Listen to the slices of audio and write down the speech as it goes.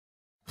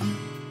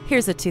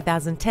Here's a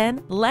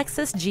 2010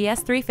 Lexus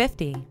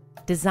GS350.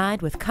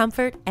 Designed with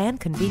comfort and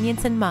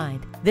convenience in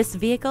mind, this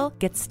vehicle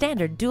gets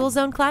standard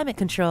dual-zone climate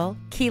control,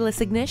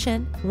 keyless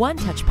ignition,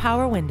 one-touch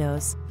power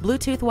windows,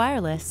 Bluetooth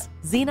wireless,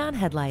 xenon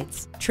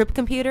headlights, trip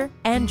computer,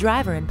 and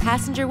driver and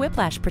passenger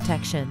whiplash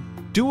protection.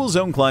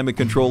 Dual-zone climate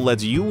control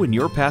lets you and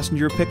your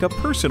passenger pick a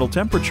personal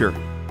temperature.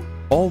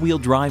 All-wheel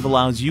drive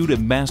allows you to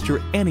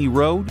master any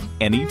road,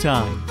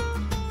 anytime.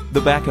 The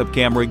backup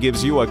camera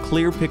gives you a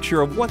clear picture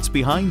of what's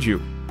behind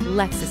you.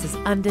 Lexus is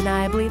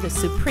undeniably the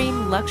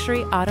supreme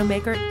luxury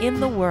automaker in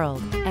the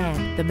world,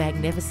 and the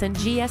magnificent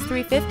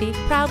GS350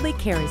 proudly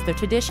carries the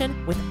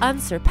tradition with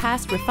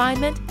unsurpassed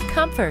refinement,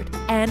 comfort,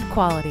 and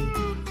quality.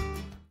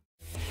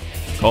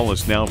 Call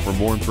us now for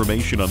more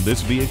information on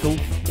this vehicle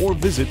or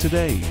visit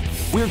today.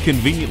 We're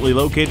conveniently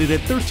located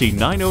at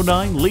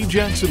 13909 Lee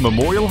Jackson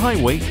Memorial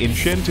Highway in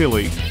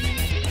Chantilly.